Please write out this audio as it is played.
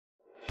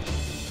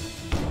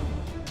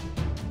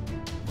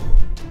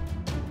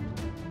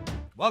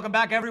Welcome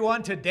back,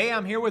 everyone. Today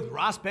I'm here with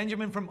Ross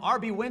Benjamin from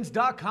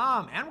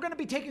RBWins.com, and we're going to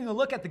be taking a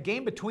look at the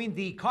game between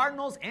the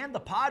Cardinals and the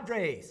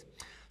Padres.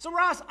 So,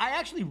 Ross, I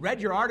actually read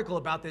your article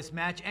about this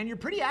match, and you're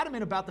pretty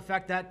adamant about the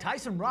fact that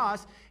Tyson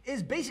Ross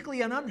is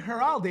basically an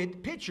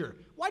unheralded pitcher.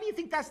 Why do you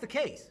think that's the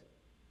case?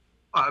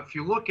 If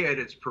you look at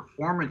his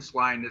performance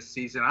line this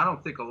season, I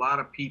don't think a lot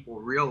of people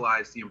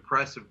realize the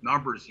impressive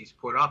numbers he's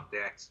put up,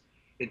 Dex.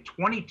 In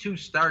 22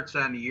 starts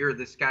on the year,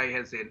 this guy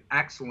has an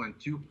excellent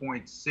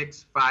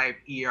 2.65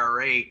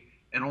 ERA,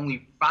 and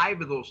only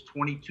 5 of those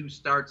 22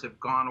 starts have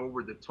gone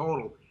over the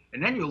total.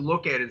 And then you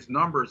look at his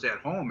numbers at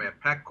home at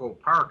Petco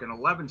Park, and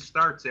 11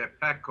 starts at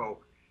Petco,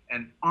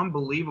 an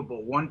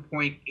unbelievable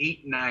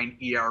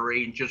 1.89 ERA,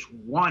 and just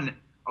 1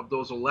 of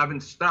those 11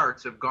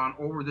 starts have gone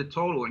over the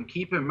total. And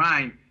keep in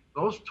mind,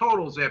 those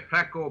totals at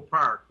Petco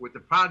Park, with the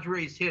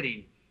Padres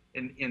hitting,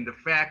 and the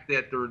fact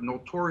that they're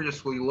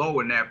notoriously low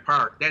in that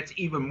park, that's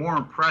even more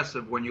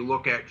impressive when you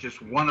look at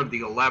just 1 of the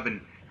 11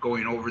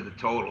 going over the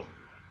total.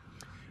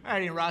 All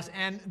right, Ross,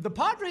 and the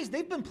Padres,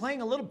 they've been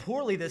playing a little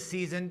poorly this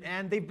season,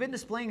 and they've been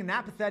displaying an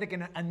apathetic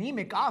and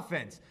anemic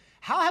offense.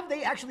 How have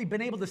they actually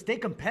been able to stay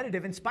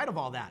competitive in spite of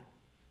all that?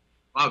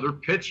 Wow, their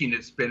pitching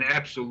has been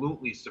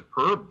absolutely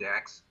superb,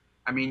 Dex.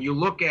 I mean, you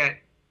look at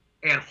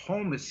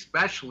home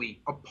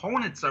especially,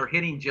 opponents are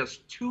hitting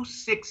just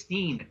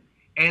 .216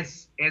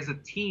 as a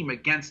team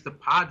against the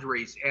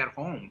Padres at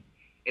home.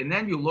 And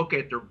then you look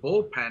at their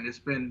bullpen, it's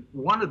been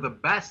one of the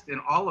best in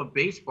all of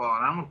baseball,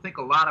 and I don't think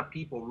a lot of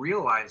people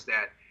realize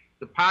that.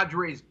 The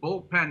Padres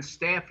bullpen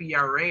staff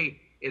ERA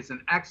is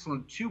an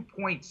excellent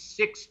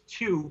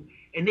 2.62,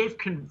 and they've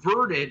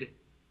converted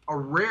a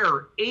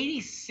rare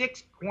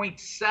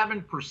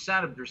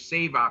 86.7% of their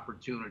save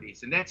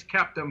opportunities, and that's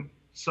kept them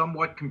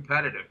somewhat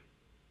competitive.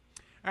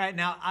 All right,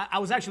 now, I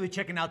was actually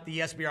checking out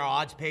the SBR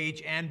odds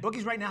page, and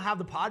bookies right now have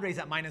the Padres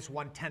at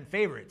 -110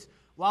 favorites,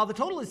 while the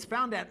total is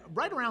found at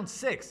right around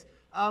 6.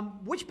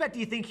 Which bet do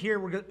you think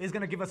here is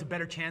going to give us a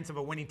better chance of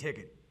a winning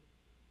ticket?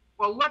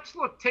 Well, let's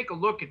take a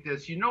look at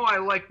this. You know I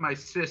like my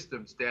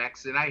systems,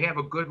 Dex, and I have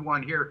a good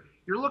one here.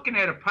 You're looking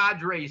at a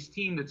Padres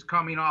team that's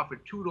coming off a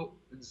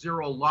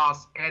 2-0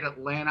 loss at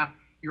Atlanta.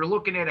 You're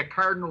looking at a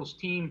Cardinals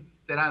team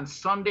that on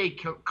Sunday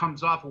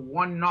comes off a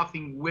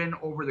 1-0 win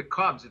over the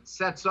Cubs. It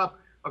sets up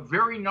a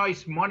very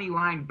nice money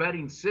line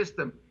betting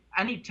system.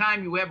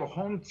 Anytime you have a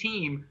home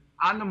team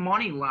on the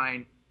money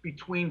line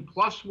between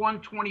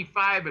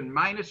 +125 and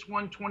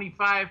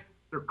 -125,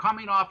 they're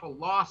coming off a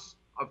loss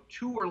of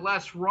 2 or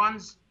less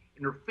runs,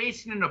 and they're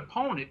facing an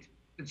opponent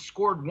that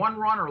scored 1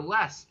 run or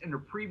less in their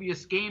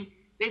previous game.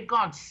 They've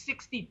gone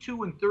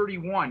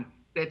 62-31.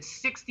 That's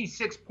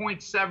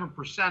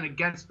 66.7%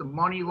 against the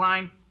money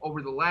line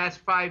over the last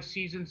 5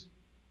 seasons.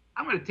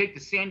 I'm going to take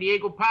the San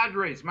Diego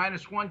Padres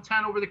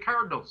 -110 over the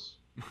Cardinals.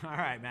 All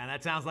right, man.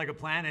 That sounds like a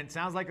plan, and it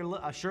sounds like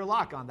a sure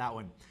lock on that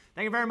one.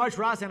 Thank you very much,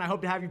 Ross, and I hope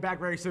to have you back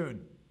very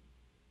soon.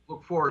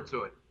 Look forward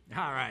to it.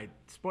 All right.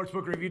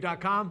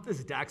 Sportsbookreview.com. This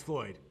is Dax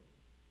Floyd.